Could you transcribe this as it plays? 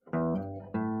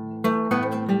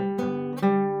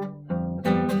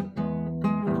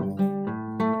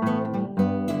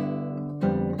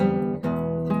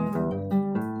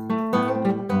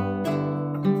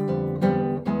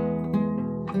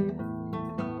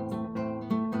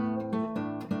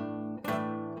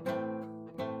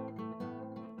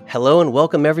Hello and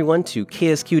welcome everyone to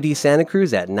KSQD Santa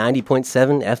Cruz at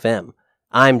 90.7 FM.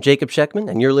 I'm Jacob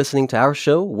Scheckman and you're listening to our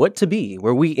show, What to Be,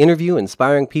 where we interview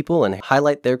inspiring people and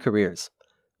highlight their careers.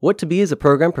 What to Be is a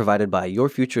program provided by Your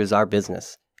Future is Our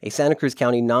Business, a Santa Cruz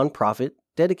County nonprofit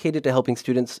dedicated to helping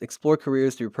students explore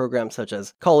careers through programs such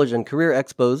as college and career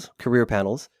expos, career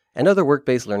panels, and other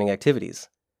work-based learning activities.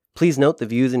 Please note the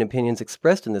views and opinions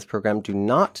expressed in this program do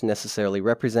not necessarily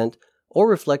represent or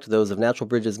reflect those of Natural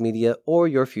Bridges Media or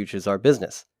Your Future is Our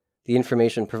Business. The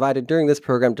information provided during this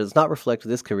program does not reflect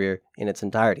this career in its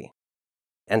entirety.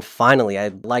 And finally,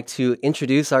 I'd like to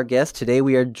introduce our guest. Today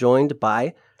we are joined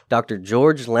by Dr.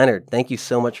 George Leonard. Thank you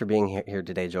so much for being here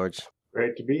today, George.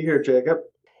 Great to be here, Jacob.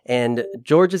 And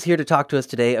George is here to talk to us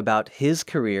today about his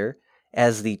career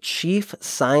as the chief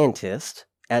scientist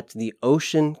at the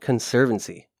Ocean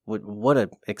Conservancy. What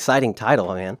an exciting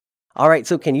title, man. All right,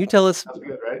 so can you tell us... Sounds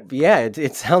good, right? Yeah,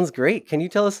 it sounds great. Can you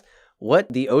tell us what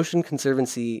the Ocean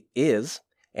Conservancy is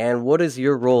and what is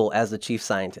your role as the chief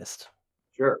scientist?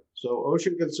 Sure. So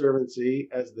Ocean Conservancy,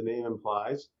 as the name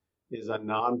implies, is a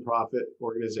nonprofit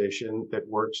organization that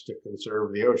works to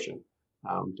conserve the ocean,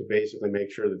 to basically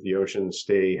make sure that the oceans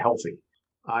stay healthy.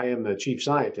 I am the chief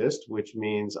scientist, which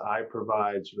means I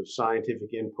provide sort of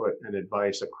scientific input and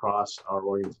advice across our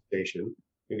organization.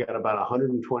 We've got about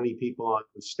 120 people on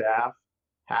staff.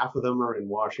 Half of them are in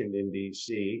Washington,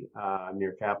 D.C.,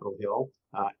 near Capitol Hill.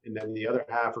 And then the other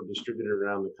half are distributed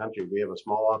around the country. We have a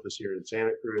small office here in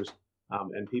Santa Cruz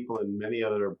and people in many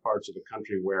other parts of the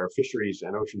country where fisheries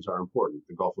and oceans are important.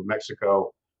 The Gulf of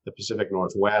Mexico, the Pacific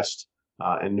Northwest,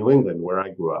 and New England, where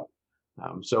I grew up.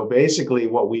 So basically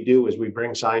what we do is we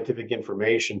bring scientific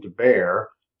information to bear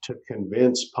to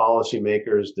convince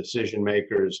policymakers, decision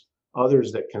makers,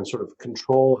 others that can sort of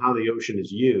control how the ocean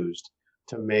is used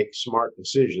to make smart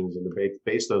decisions and to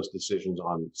base those decisions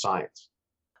on science.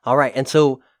 All right. And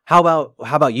so how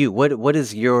about you? What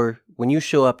is when you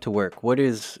show up to work, what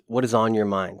is on your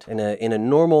mind in a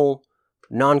normal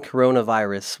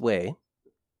non-coronavirus way?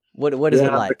 What is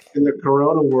it like? In the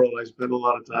corona world, I spend a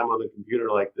lot of time on the computer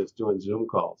like this doing Zoom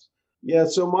calls. Yeah,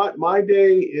 so my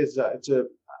day is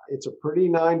it's a pretty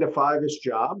 9 to 5-ish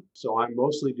job. So I'm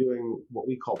mostly doing what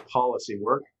we call policy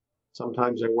work.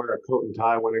 Sometimes I wear a coat and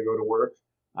tie when I go to work.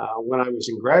 When I was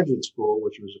in graduate school,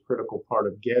 which was a critical part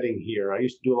of getting here, I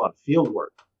used to do a lot of field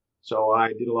work. So I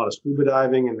did a lot of scuba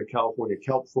diving in the California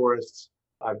kelp forests.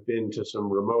 I've been to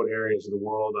some remote areas of the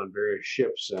world on various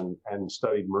ships and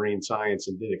studied marine science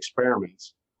and did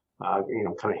experiments, kind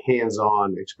of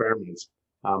hands-on experiments.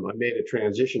 I made a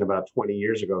transition about 20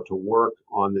 years ago to work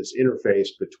on this interface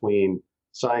between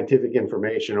scientific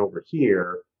information over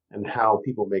here and how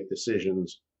people make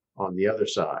decisions on the other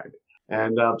side.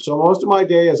 And so most of my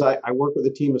day is I work with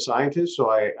a team of scientists.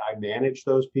 So I manage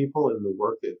those people in the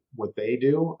work what they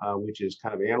do, which is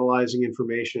kind of analyzing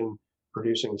information,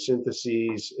 producing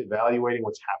syntheses, evaluating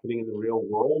what's happening in the real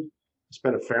world. I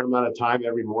spend a fair amount of time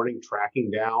every morning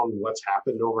tracking down what's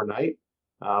happened overnight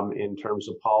in terms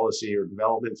of policy or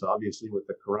developments. Obviously, with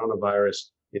the coronavirus,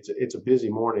 it's a busy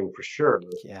morning for sure.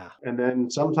 Yeah. And then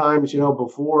sometimes,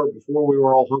 before we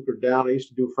were all hunkered down, I used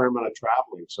to do a fair amount of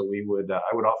traveling. So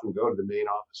I would often go to the main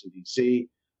office in DC.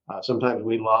 Sometimes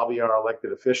we lobby our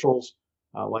elected officials,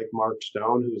 like Mark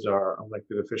Stone, who's our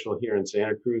elected official here in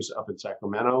Santa Cruz, up in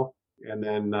Sacramento. And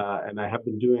then, and I have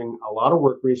been doing a lot of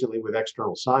work recently with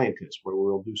external scientists, where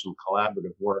we'll do some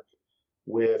collaborative work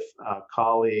with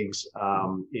colleagues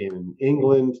in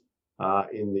England,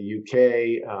 in the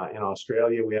UK, in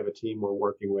Australia. We have a team we're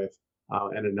working with,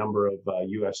 and a number of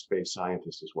US-based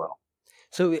scientists as well.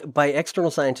 So by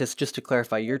external scientists, just to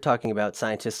clarify, you're talking about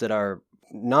scientists that are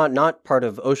not part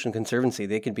of Ocean Conservancy.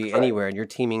 They could be anywhere, and you're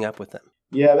teaming up with them.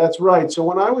 Yeah, that's right. So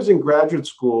when I was in graduate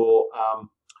school,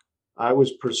 I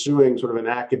was pursuing sort of an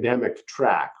academic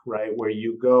track, right, where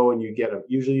you go and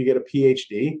usually you get a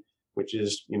PhD, which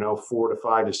is 4 to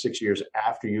 5 to 6 years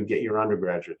after you get your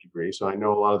undergraduate degree. So I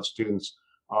know a lot of the students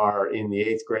are in the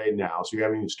 8th grade now, so you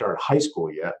haven't even started high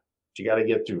school yet. But you got to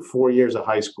get through 4 years of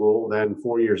high school, then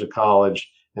 4 years of college,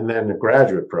 and then the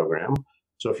graduate program.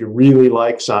 So if you really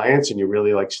like science and you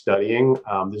really like studying,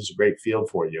 this is a great field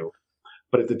for you.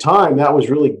 But at the time, that was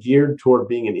really geared toward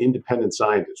being an independent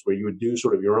scientist, where you would do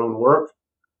sort of your own work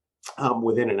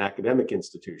within an academic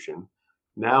institution.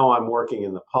 Now I'm working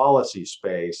in the policy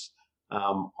space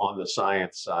on the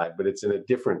science side, but it's in a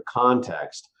different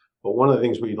context. But one of the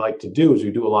things we like to do is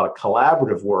we do a lot of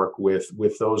collaborative work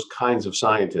with those kinds of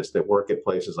scientists that work at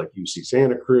places like UC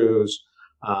Santa Cruz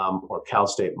or Cal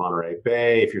State Monterey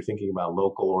Bay, if you're thinking about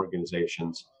local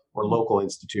organizations or local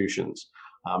institutions.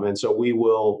 And so we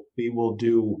will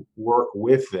do work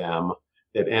with them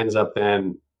that ends up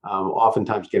then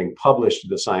oftentimes getting published in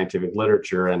the scientific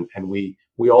literature, and we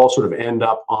all sort of end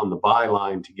up on the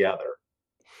byline together.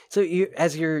 So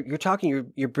as you're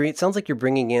talking, it sounds like you're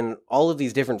bringing in all of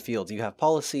these different fields. You have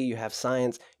policy, you have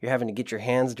science, you're having to get your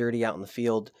hands dirty out in the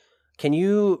field. Can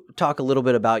you talk a little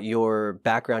bit about your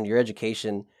background, your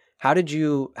education? How did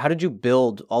you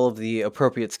build all of the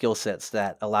appropriate skill sets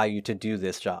that allow you to do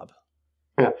this job?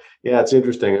 Yeah, yeah, it's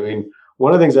interesting. I mean,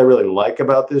 one of the things I really like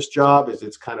about this job is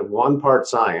it's kind of one part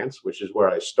science, which is where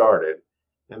I started,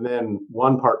 and then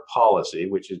one part policy,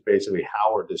 which is basically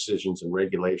how are decisions and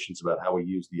regulations about how we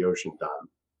use the ocean done.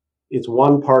 It's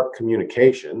one part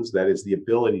communications, that is the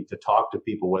ability to talk to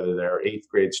people, whether they're eighth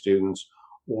grade students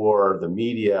or the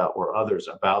media or others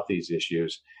about these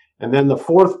issues. And then the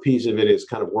fourth piece of it is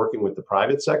kind of working with the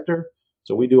private sector.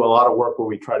 So we do a lot of work where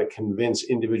we try to convince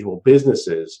individual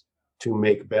businesses to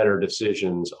make better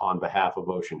decisions on behalf of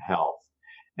ocean health.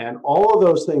 And all of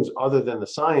those things, other than the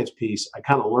science piece, I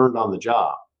kind of learned on the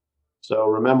job. So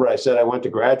remember, I said I went to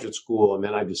graduate school, and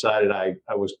then I decided I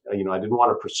didn't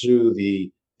want to pursue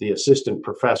the assistant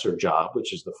professor job,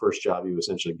 which is the first job you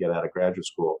essentially get out of graduate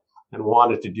school, and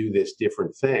wanted to do this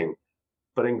different thing.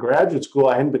 But in graduate school,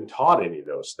 I hadn't been taught any of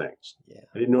those things. Yeah.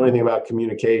 I didn't know anything about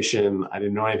communication. I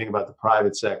didn't know anything about the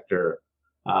private sector.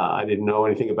 I didn't know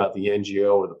anything about the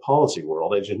NGO or the policy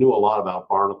world. I just knew a lot about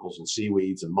barnacles and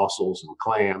seaweeds and mussels and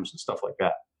clams and stuff like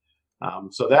that.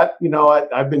 So that,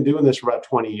 I've been doing this for about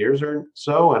 20 years or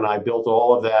so, and I built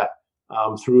all of that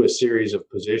through a series of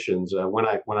positions. When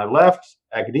I left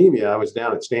academia, I was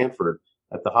down at Stanford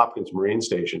at the Hopkins Marine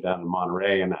Station down in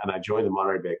Monterey, and I joined the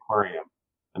Monterey Bay Aquarium.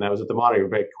 And I was at the Monterey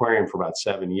Bay Aquarium for about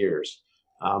 7 years.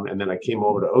 And then I came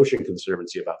over to Ocean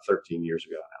Conservancy about 13 years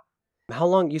ago now. How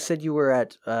long? You said you were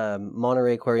at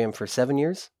Monterey Aquarium for 7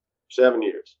 years? 7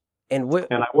 years. And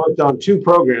I worked on two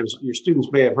programs. Your students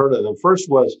may have heard of them. First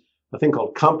was a thing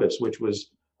called Compass, which was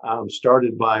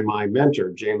started by my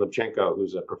mentor, Jane Lubchenco,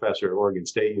 who's a professor at Oregon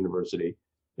State University.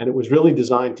 And it was really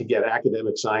designed to get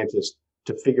academic scientists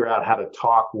to figure out how to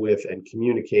talk with and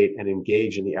communicate and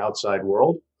engage in the outside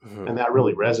world. Mm-hmm. And that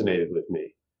really resonated with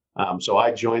me. So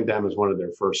I joined them as one of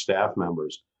their first staff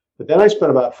members. But then I spent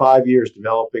about 5 years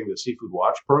developing the Seafood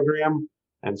Watch program.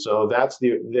 And so that's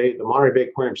the Monterey Bay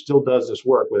Aquarium still does this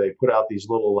work where they put out these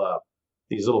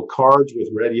little cards with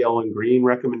red, yellow, and green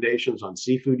recommendations on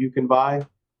seafood you can buy.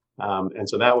 And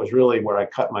so that was really where I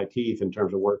cut my teeth in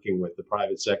terms of working with the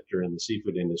private sector and the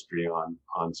seafood industry on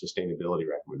sustainability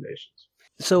recommendations.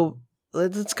 So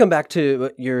let's come back to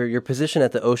your position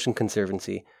at the Ocean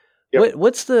Conservancy. Yep.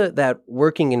 What's that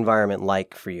working environment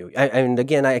like for you? And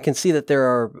again, I can see that there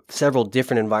are several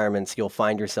different environments you'll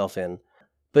find yourself in.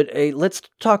 But let's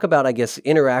talk about, I guess,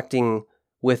 interacting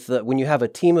with when you have a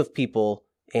team of people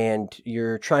and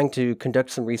you're trying to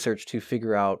conduct some research to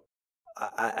figure out,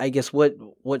 I guess, what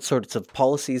sorts of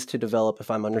policies to develop, if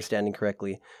I'm understanding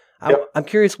correctly. Yep. I'm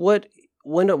curious, what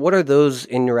are those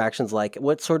interactions like?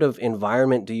 What sort of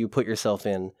environment do you put yourself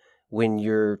in when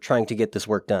you're trying to get this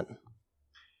work done?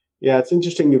 Yeah, it's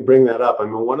interesting you bring that up. I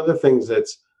mean, one of the things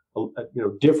that's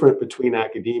different between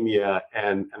academia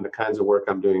and the kinds of work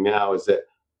I'm doing now is that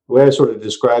the way I sort of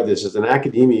describe this is in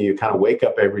academia, you kind of wake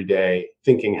up every day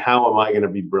thinking, how am I going to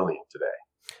be brilliant today?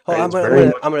 Oh,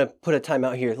 Right? I'm going to put a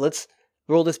timeout here. Let's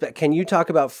roll this back. Can you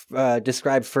talk about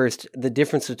describe first the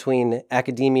difference between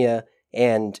academia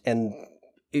and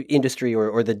industry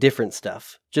or the different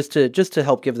stuff, just to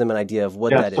help give them an idea of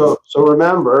what that is. So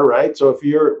remember, right? So if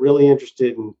you're really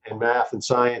interested in math and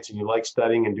science and you like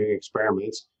studying and doing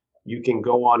experiments, you can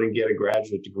go on and get a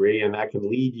graduate degree, and that can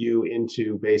lead you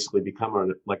into basically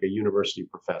becoming like a university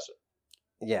professor.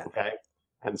 Yeah. Okay.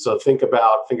 And so think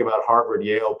about Harvard,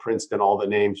 Yale, Princeton, all the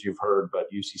names you've heard, but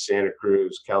UC Santa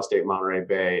Cruz, Cal State Monterey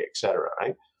Bay, et cetera,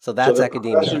 right? So that's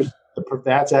academia.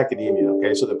 That's academia.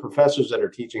 Okay. So the professors that are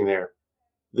teaching there,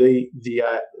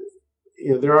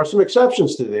 there are some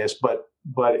exceptions to this, but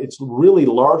it's really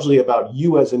largely about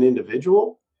you as an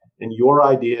individual and your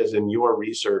ideas and your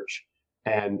research,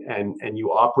 and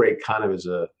you operate kind of as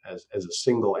a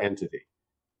single entity.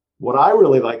 What I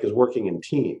really like is working in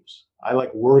teams. I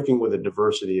like working with a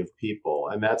diversity of people,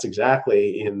 and that's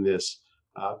exactly in this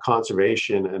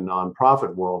conservation and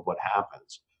nonprofit world what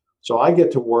happens. So I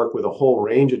get to work with a whole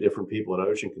range of different people at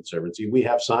Ocean Conservancy. We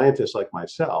have scientists like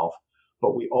myself,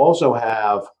 but we also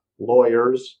have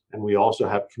lawyers, and we also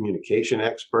have communication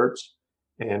experts,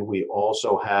 and we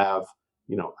also have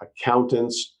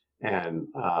accountants and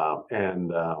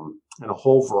a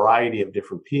whole variety of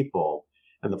different people.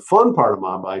 And the fun part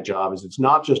of my job is it's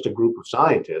not just a group of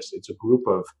scientists; it's a group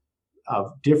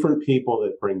of different people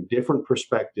that bring different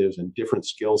perspectives and different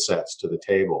skill sets to the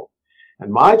table.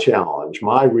 And my challenge,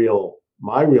 my real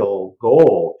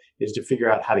goal is to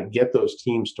figure out how to get those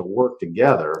teams to work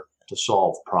together to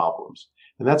solve problems.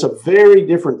 And that's a very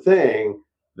different thing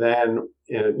than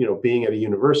being at a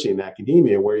university in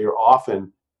academia, where you're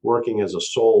often working as a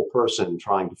sole person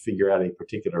trying to figure out a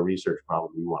particular research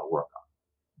problem you want to work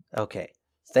on. Okay.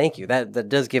 Thank you. That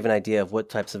does give an idea of what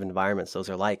types of environments those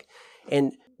are like.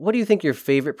 And what do you think your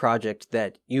favorite project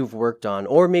that you've worked on,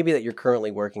 or maybe that you're currently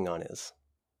working on, is?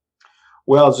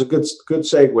 Well, it's a good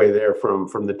segue there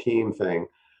from the team thing.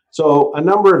 So a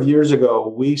number of years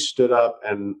ago, we stood up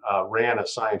and ran a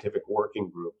scientific working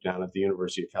group down at the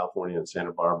University of California in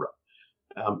Santa Barbara.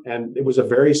 And it was a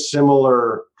very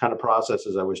similar kind of process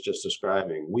as I was just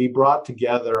describing. We brought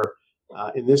together,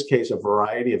 in this case, a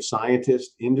variety of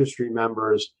scientists, industry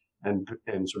members, and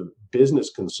sort of business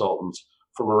consultants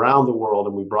from around the world,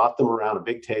 and we brought them around a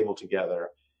big table together.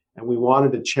 And we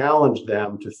wanted to challenge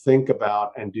them to think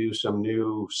about and do some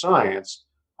new science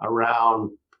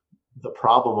around the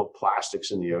problem of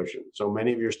plastics in the ocean. So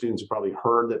many of your students have probably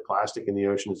heard that plastic in the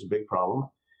ocean is a big problem.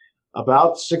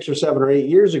 About 6 or 7 or 8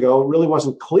 years ago, it really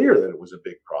wasn't clear that it was a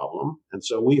big problem. And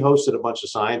so we hosted a bunch of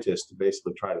scientists to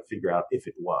basically try to figure out if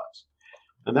it was.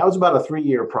 And that was about a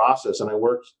 3-year process. And I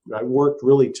worked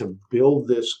really to build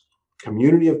this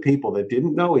community of people that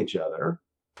didn't know each other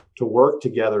to work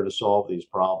together to solve these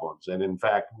problems. And in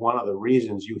fact, one of the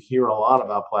reasons you hear a lot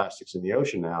about plastics in the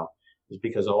ocean now is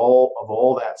because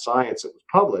all that science that was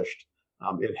published,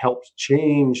 it helped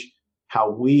change how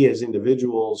we as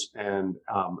individuals and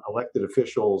elected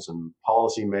officials and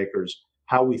policymakers,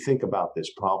 how we think about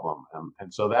this problem.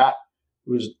 And so that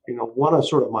was, one of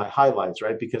sort of my highlights,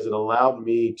 right? Because it allowed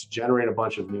me to generate a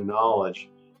bunch of new knowledge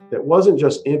that wasn't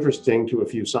just interesting to a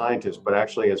few scientists, but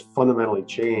actually has fundamentally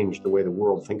changed the way the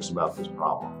world thinks about this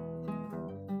problem.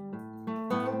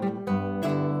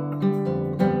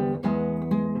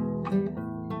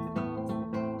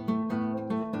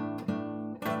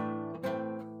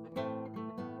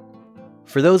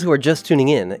 For those who are just tuning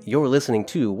in, you're listening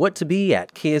to What to Be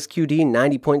at KSQD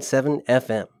 90.7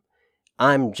 FM.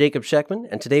 I'm Jacob Scheckman,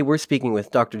 and today we're speaking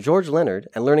with Dr. George Leonard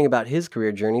and learning about his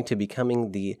career journey to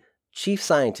becoming the chief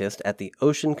scientist at the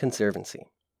Ocean Conservancy.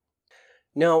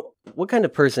 Now, what kind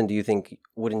of person do you think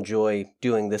would enjoy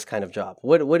doing this kind of job?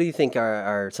 What do you think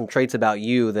are some traits about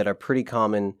you that are pretty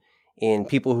common in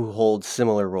people who hold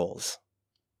similar roles?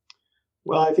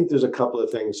 Well, I think there's a couple of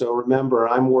things. So remember,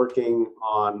 I'm working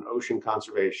on ocean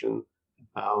conservation.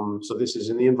 So this is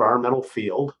in the environmental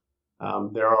field.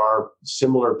 There are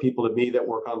similar people to me that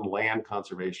work on land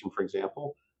conservation, for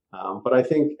example. But I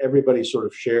think everybody sort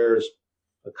of shares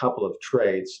a couple of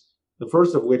traits. The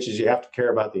first of which is you have to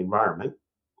care about the environment.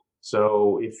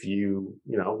 So if you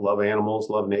love animals,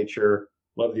 love nature,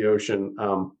 love the ocean,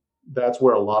 that's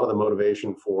where a lot of the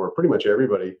motivation for pretty much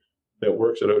everybody that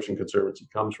works at Ocean Conservancy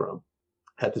comes from.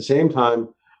 At the same time,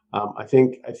 I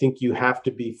think you have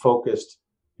to be focused.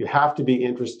 You have to be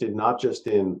interested not just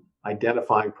in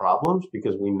identifying problems,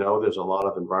 because we know there's a lot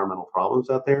of environmental problems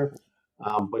out there,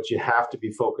 but you have to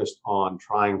be focused on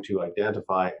trying to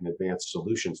identify and advance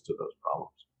solutions to those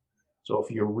problems. So if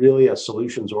you're really a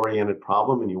solutions-oriented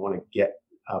problem and you want to get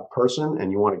a person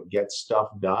and you want to get stuff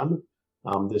done,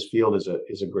 this field is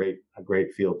a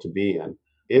great field to be in.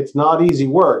 It's not easy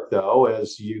work, though,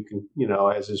 as you can,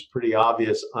 as is pretty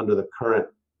obvious under the current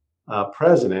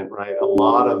president, right? A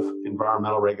lot of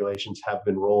environmental regulations have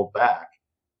been rolled back.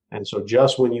 And so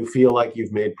just when you feel like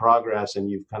you've made progress and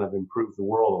you've kind of improved the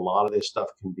world, a lot of this stuff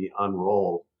can be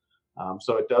unrolled.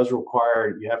 So it does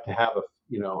require, you have to have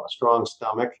a strong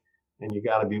stomach, and you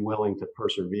got to be willing to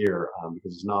persevere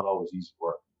because it's not always easy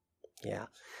work. Yeah.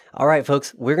 All right,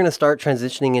 folks, we're going to start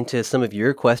transitioning into some of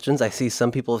your questions. I see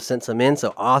some people have sent some in,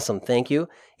 so awesome. Thank you.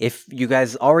 If you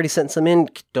guys already sent some in,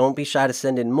 don't be shy to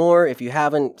send in more. If you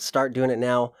haven't, start doing it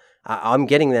now. I'm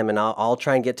getting them, and I'll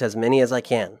try and get to as many as I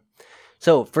can.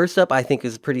 So first up, I think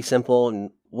is pretty simple. And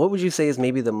what would you say is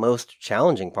maybe the most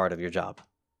challenging part of your job?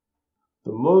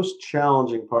 The most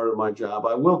challenging part of my job,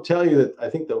 I will tell you that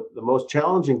I think the most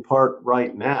challenging part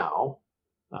right now,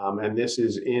 and this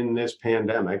is in this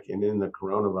pandemic and in the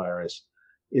coronavirus,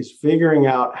 is figuring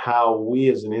out how we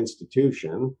as an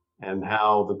institution and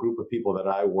how the group of people that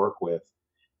I work with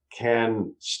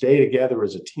can stay together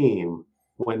as a team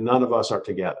when none of us are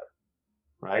together,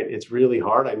 right? It's really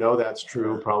hard. I know that's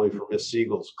true probably for Miss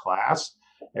Siegel's class.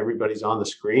 Everybody's on the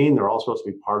screen. They're all supposed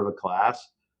to be part of a class.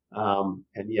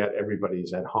 And yet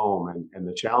everybody's at home. And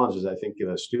the challenges I think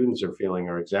the students are feeling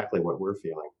are exactly what we're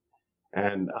feeling.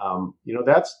 And,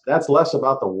 that's less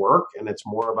about the work, and it's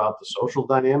more about the social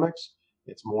dynamics.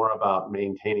 It's more about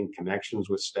maintaining connections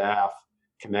with staff,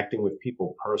 connecting with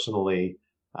people personally.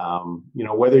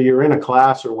 Whether you're in a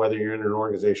class or whether you're in an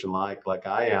organization like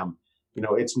I am,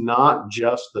 it's not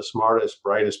just the smartest,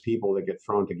 brightest people that get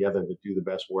thrown together that do the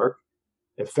best work.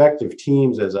 Effective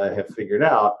teams, as I have figured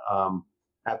out,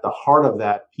 at the heart of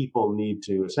that, people need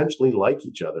to essentially like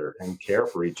each other and care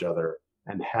for each other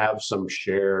and have some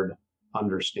shared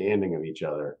understanding of each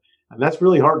other. And that's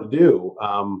really hard to do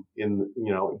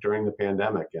during the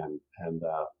pandemic. And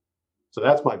so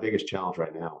that's my biggest challenge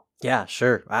right now. Yeah,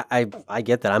 sure. I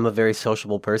get that. I'm a very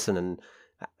sociable person, and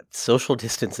social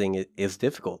distancing is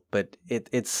difficult, but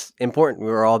it's important.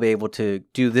 We'll all be able to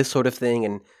do this sort of thing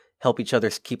and help each other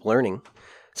keep learning.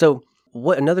 So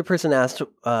what another person asked,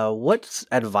 what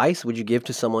advice would you give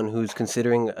to someone who's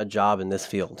considering a job in this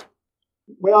field?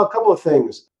 Well, a couple of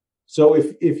things. So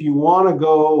if you want to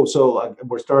go, so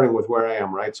we're starting with where I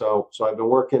am, right? So I've been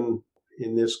working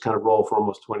in this kind of role for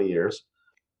almost 20 years.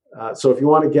 So if you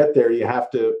want to get there, you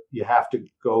have to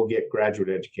go get graduate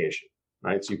education,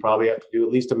 right? So you probably have to do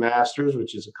at least a master's,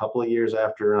 which is a couple of years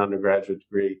after an undergraduate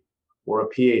degree, or a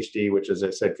PhD, which, as I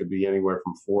said, could be anywhere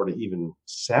from 4 to even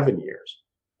 7 years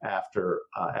after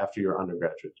your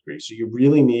undergraduate degree. So you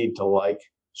really need to like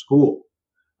school,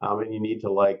 and you need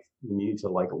to like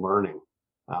learning,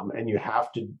 and you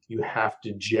have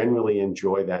to genuinely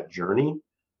enjoy that journey,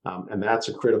 and that's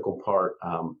a critical part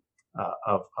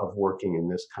of working in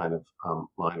this kind of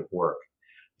line of work.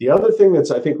 The other thing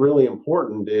that's, I think, really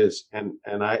important is, and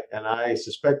I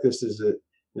suspect this is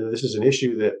an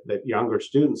issue that younger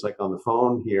students, like on the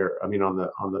phone here, I mean on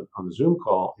the Zoom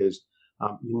call, is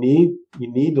you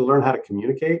need to learn how to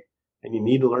communicate, and you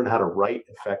need to learn how to write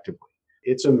effectively.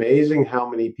 It's amazing how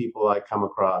many people I come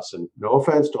across, and no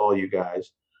offense to all you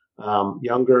guys,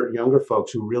 younger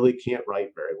folks who really can't write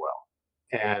very well.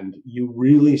 And you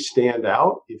really stand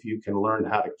out if you can learn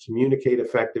how to communicate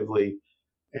effectively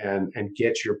and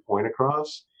get your point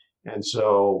across. And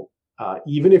so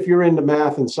even if you're into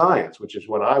math and science, which is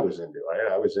what I was into,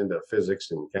 I was into physics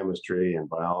and chemistry and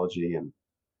biology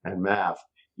and math.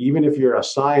 Even if you're a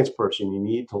science person, you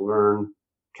need to learn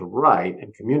to write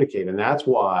and communicate. And that's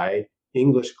why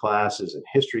English classes and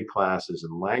history classes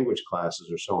and language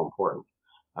classes are so important.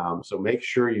 So make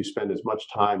sure you spend as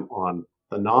much time on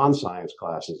the non-science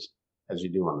classes as you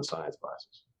do on the science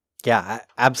classes. Yeah,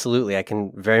 absolutely. I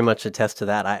can very much attest to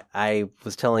that. I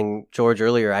was telling George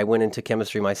earlier, I went into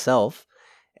chemistry myself,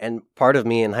 and part of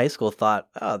me in high school thought,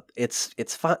 oh, it's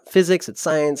physics, it's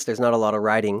science, there's not a lot of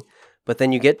writing. But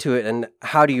then you get to it, and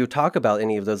how do you talk about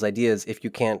any of those ideas if you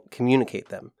can't communicate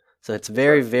them? So it's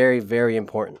very, very, very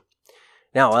important.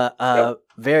 Now,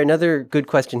 another good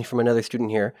question from another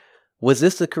student here. Was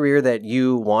this the career that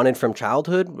you wanted from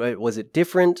childhood? Was it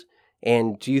different?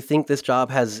 And do you think this job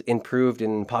has improved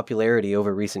in popularity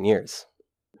over recent years?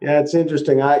 Yeah, it's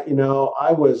interesting. I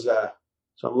was,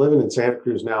 so I'm living in Santa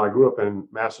Cruz now. I grew up in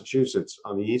Massachusetts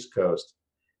on the East Coast.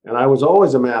 And I was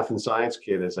always a math and science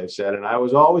kid, as I said, and I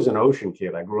was always an ocean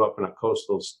kid. I grew up in a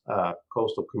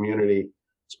coastal community,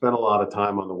 spent a lot of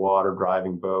time on the water,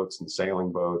 driving boats and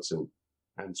sailing boats and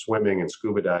swimming and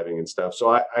scuba diving and stuff.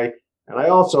 So I'm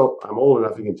old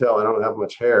enough, you can tell, I don't have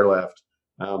much hair left.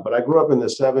 But I grew up in the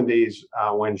 70s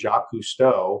when Jacques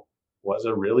Cousteau was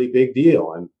a really big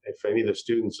deal. And if any of the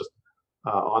students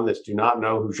on this do not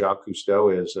know who Jacques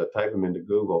Cousteau is, type him into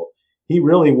Google. He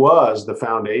really was the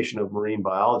foundation of marine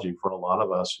biology for a lot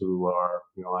of us who are,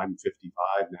 I'm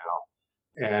 55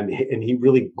 now. And he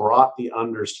really brought the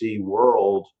undersea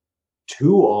world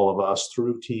to all of us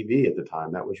through TV at the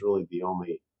time. That was really the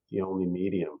only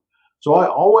medium. So I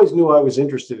always knew I was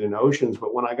interested in oceans,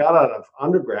 but when I got out of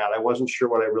undergrad, I wasn't sure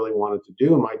what I really wanted to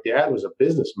do. And my dad was a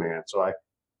businessman, so I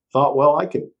thought, well, I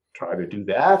could try to do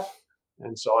that.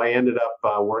 And so I ended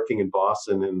up working in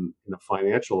Boston in a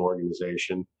financial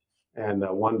organization. And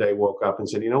one day woke up and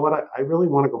said, you know what, I really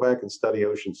want to go back and study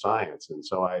ocean science. And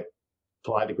so I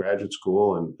applied to graduate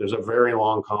school. And there's a very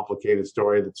long, complicated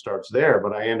story that starts there.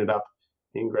 But I ended up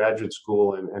in graduate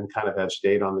school and kind of have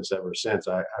stayed on this ever since.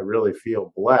 I really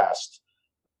feel blessed.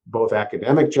 Both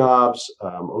academic jobs,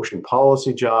 ocean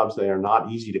policy jobs, they are not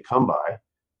easy to come by.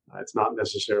 It's not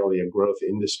necessarily a growth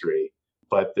industry,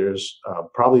 but there's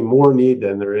probably more need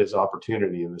than there is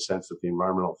opportunity in the sense that the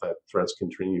environmental threats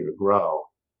continue to grow.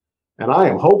 And I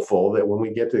am hopeful that when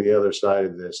we get to the other side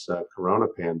of this corona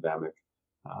pandemic,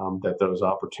 that those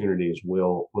opportunities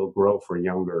will grow for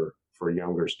younger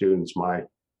students.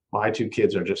 My two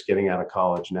kids are just getting out of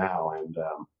college now, and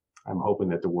I'm hoping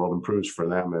that the world improves for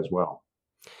them as well.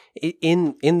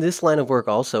 In this line of work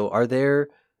also, are there,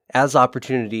 as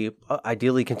opportunity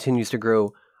ideally continues to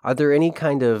grow, Are there any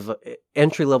kind of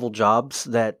entry-level jobs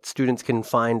that students can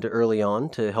find early on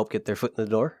to help get their foot in the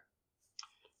door?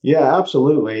 Yeah,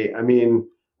 absolutely. I mean,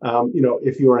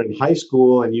 if you're in high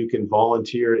school and you can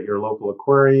volunteer at your local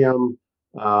aquarium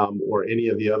or any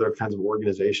of the other kinds of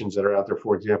organizations that are out there,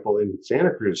 for example, in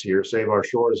Santa Cruz here, Save Our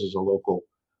Shores is a local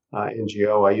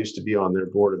NGO. I used to be on their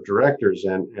board of directors,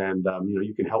 and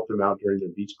you can help them out during their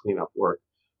beach cleanup work.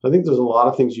 So I think there's a lot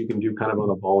of things you can do kind of on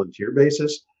a volunteer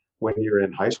basis when you're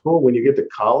in high school. When you get to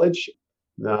college,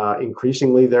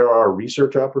 increasingly there are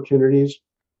research opportunities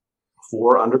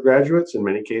for undergraduates. In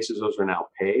many cases, those are now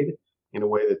paid in a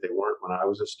way that they weren't when I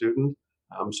was a student.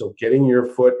 So getting your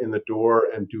foot in the door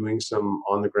and doing some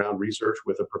on the ground research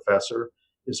with a professor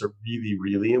is a really,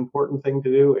 really important thing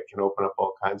to do. It can open up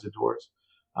all kinds of doors.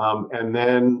 And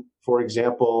then, for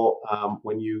example,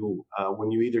 when you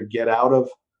either get out of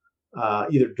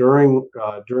either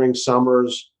during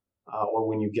summers or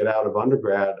when you get out of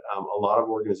undergrad, a lot of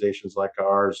organizations like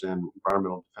ours and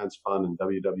Environmental Defense Fund and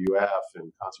WWF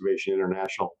and Conservation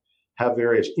International have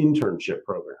various internship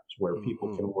programs where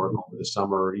people can work over the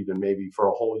summer or even maybe for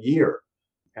a whole year.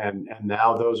 And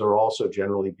now those are also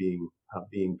generally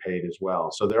being paid as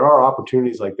well. So there are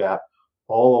opportunities like that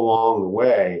all along the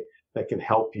way that can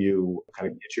help you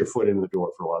kind of get your foot in the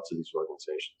door for lots of these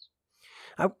organizations.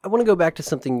 I want to go back to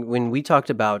something when we talked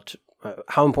about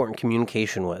how important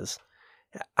communication was.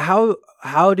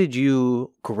 How did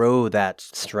you grow that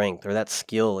strength or that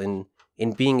skill in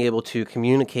being able to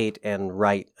communicate and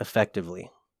write effectively?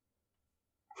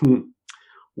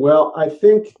 Well, I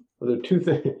think there are two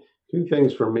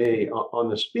things for me on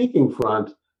the speaking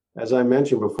front. As I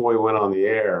mentioned before we went on the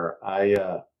air,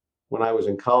 when I was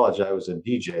in college, I was a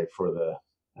DJ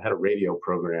I had a radio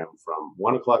program from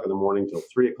 1 o'clock in the morning till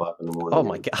 3 o'clock in the morning. Oh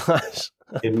my gosh!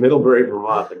 In Middlebury,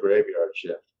 Vermont, the graveyard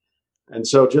shift. And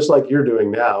so, just like you're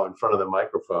doing now in front of the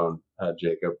microphone,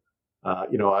 Jacob,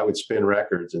 I would spin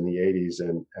records in the '80s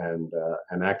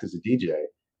and act as a DJ.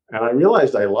 And I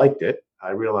realized I liked it.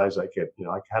 I realized I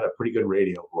had a pretty good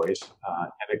radio voice,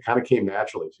 and it kind of came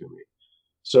naturally to me.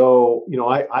 So,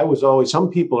 I was always. Some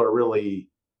people are really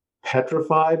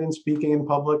petrified in speaking in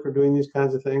public or doing these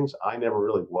kinds of things. I never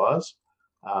really was.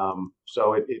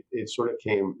 So it sort of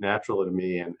came natural to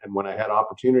me. And when I had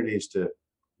opportunities to,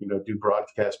 do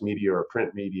broadcast media or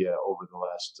print media over the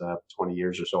last 20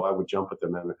 years or so, I would jump at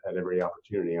them at every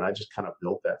opportunity. And I just kind of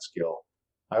built that skill.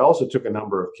 I also took a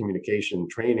number of communication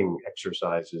training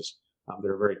exercises.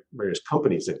 There are various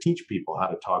companies that teach people how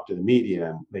to talk to the media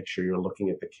and make sure you're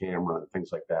looking at the camera and things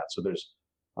like that. So there's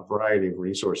a variety of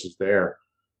resources there.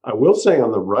 I will say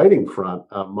on the writing front,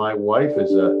 my wife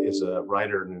is a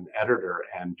writer and an editor,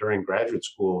 and during graduate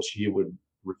school, she would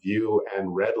review and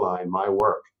redline my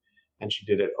work, and she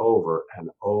did it over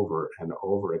and over and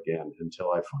over again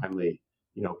until I finally,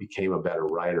 became a better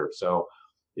writer. So,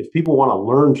 if people want to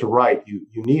learn to write, you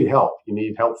need help. You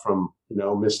need help from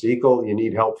Miss Eagle. You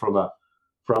need help from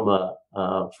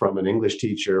an English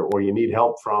teacher, or you need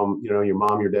help from your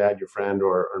mom, your dad, your friend,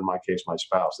 or in my case, my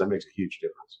spouse. That makes a huge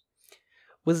difference.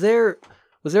 Was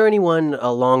there anyone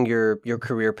along your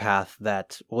career path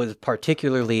that was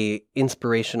particularly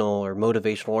inspirational or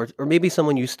motivational, or maybe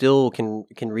someone you still can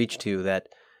reach to that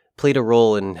played a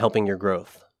role in helping your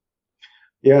growth?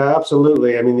 Yeah,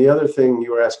 absolutely. I mean, the other thing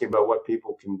you were asking about what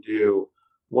people can do,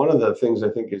 one of the things I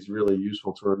think is really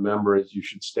useful to remember is you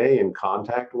should stay in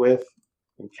contact with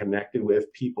and connected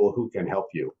with people who can help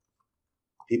you,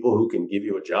 people who can give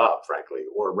you a job, frankly,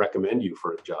 or recommend you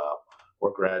for a job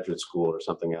or graduate school or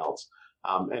something else.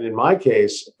 And in my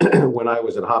case, when I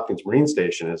was at Hopkins Marine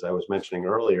Station, as I was mentioning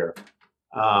earlier,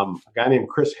 a guy named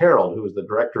Chris Harold, who was the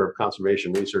director of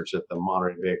conservation research at the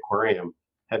Monterey Bay Aquarium,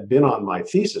 had been on my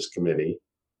thesis committee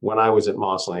when I was at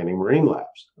Moss Landing Marine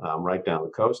Labs, right down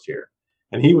the coast here.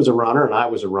 And he was a runner and I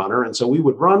was a runner. And so we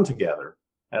would run together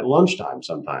at lunchtime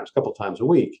sometimes, a couple times a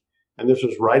week. And this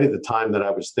was right at the time that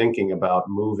I was thinking about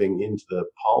moving into the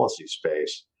policy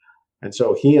space. And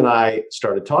so he and I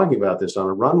started talking about this on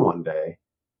a run one day.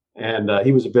 And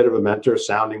he was a bit of a mentor,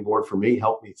 sounding board for me,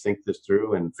 helped me think this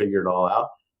through and figure it all out.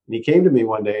 And he came to me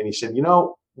one day and he said,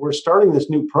 we're starting this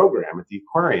new program at the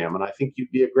aquarium, and I think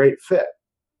you'd be a great fit.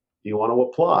 Do you want to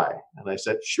apply? And I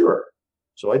said, sure.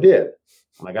 So I did.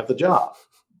 And I got the job.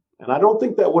 And I don't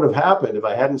think that would have happened if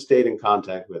I hadn't stayed in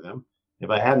contact with him, if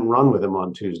I hadn't run with him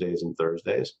on Tuesdays and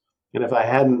Thursdays, and if I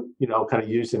hadn't, kind of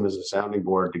used him as a sounding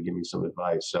board to give me some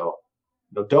advice. So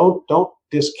don't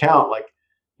discount,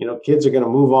 kids are going to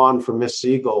move on from Miss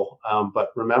Siegel. But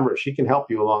remember, she can help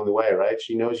you along the way, right?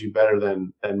 She knows you better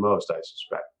than most, I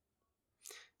suspect.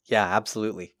 Yeah,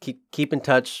 absolutely. Keep in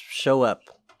touch, show up.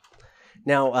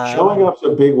 Now, showing up's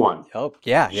a big one. Oh,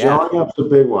 yeah. Showing up's a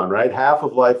big one, right? Half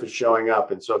of life is showing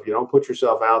up. And so if you don't put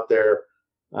yourself out there,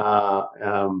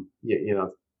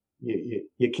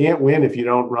 you can't win if you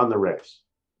don't run the race.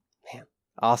 Man,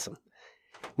 awesome.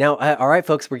 Now, all right,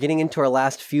 folks, we're getting into our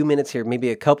last few minutes here, maybe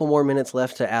a couple more minutes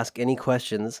left to ask any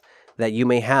questions that you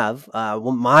may have.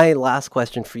 Well, my last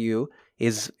question for you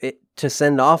is to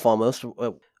send off almost.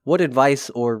 What advice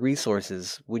or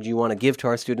resources would you want to give to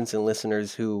our students and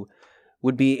listeners who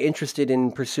would be interested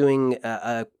in pursuing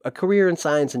a career in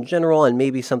science in general and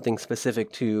maybe something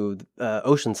specific to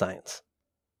ocean science?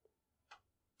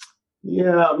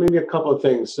 Yeah, maybe a couple of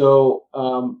things. So,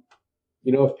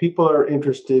 if people are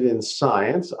interested in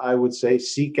science, I would say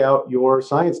seek out your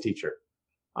science teacher.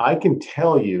 I can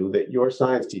tell you that your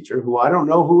science teacher, who I don't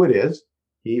know who it is,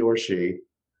 he or she,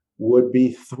 would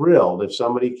be thrilled if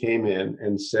somebody came in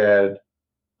and said,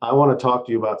 I want to talk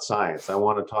to you about science. I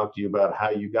want to talk to you about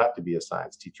how you got to be a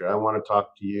science teacher. I want to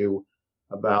talk to you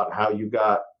about how you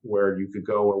got where you could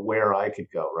go or where I could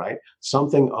go, right?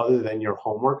 Something other than your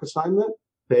homework assignment,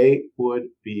 they would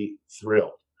be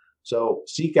thrilled. So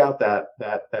seek out that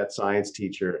science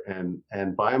teacher and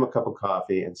buy them a cup of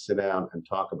coffee and sit down and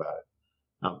talk about it.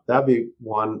 That'd be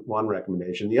one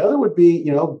recommendation. The other would be,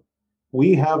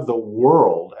 we have the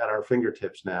world at our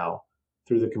fingertips now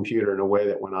through the computer in a way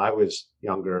that when I was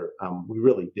younger, we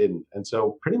really didn't. And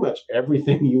so pretty much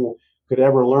everything you could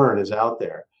ever learn is out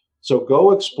there. So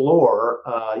go explore,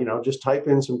 just type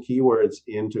in some keywords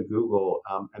into Google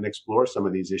and explore some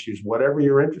of these issues, whatever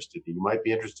you're interested in. You might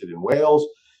be interested in whales.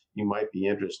 You might be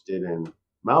interested in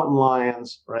mountain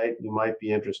lions, right? You might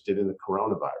be interested in the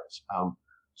coronavirus.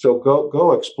 So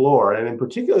go explore. And in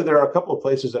particular, there are a couple of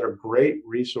places that are great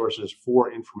resources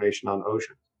for information on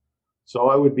oceans. So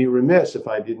I would be remiss if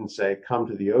I didn't say, come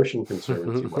to the Ocean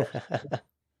Conservancy website,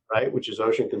 right? Which is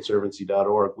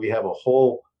oceanconservancy.org. We have a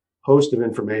whole host of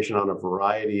information on a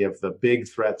variety of the big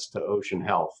threats to ocean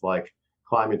health, like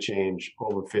climate change,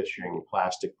 overfishing,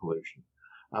 plastic pollution.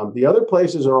 The other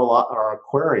places are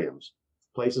aquariums,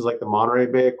 places like the Monterey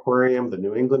Bay Aquarium, the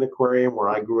New England Aquarium, where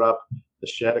I grew up, the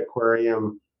Shedd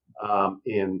Aquarium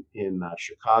in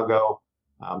Chicago,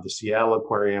 the Seattle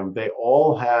Aquarium. They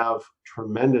all have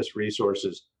tremendous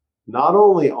resources, not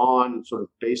only on sort of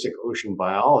basic ocean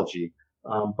biology,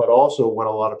 but also what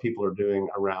a lot of people are doing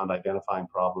around identifying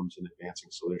problems and advancing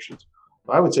solutions.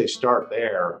 So I would say start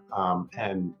there,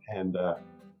 and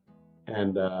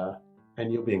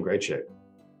you'll be in great shape.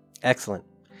 Excellent.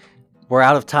 We're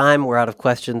out of time. We're out of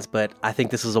questions, but I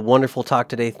think this was a wonderful talk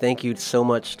today. Thank you so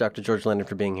much, Dr. George Leonard,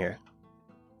 for being here.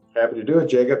 Happy to do it,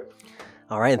 Jacob.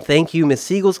 All right, and thank you, Ms.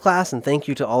 Siegel's class, and thank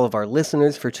you to all of our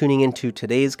listeners for tuning into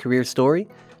today's career story.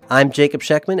 I'm Jacob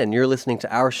Sheckman, and you're listening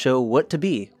to our show, What to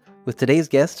Be, with today's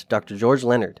guest, Dr. George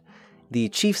Leonard, the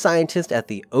Chief Scientist at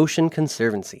the Ocean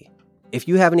Conservancy. If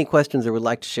you have any questions or would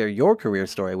like to share your career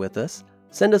story with us,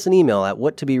 send us an email at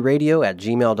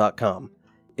whattoberadio@gmail.com.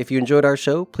 If you enjoyed our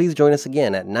show, please join us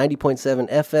again at 90.7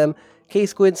 FM,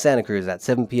 K-Squid Santa Cruz at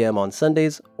 7 p.m. on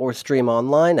Sundays, or stream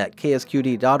online at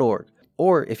ksqd.org.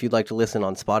 Or if you'd like to listen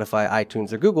on Spotify,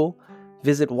 iTunes, or Google,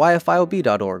 visit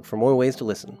yfiob.org for more ways to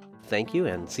listen. Thank you,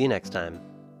 and see you next time.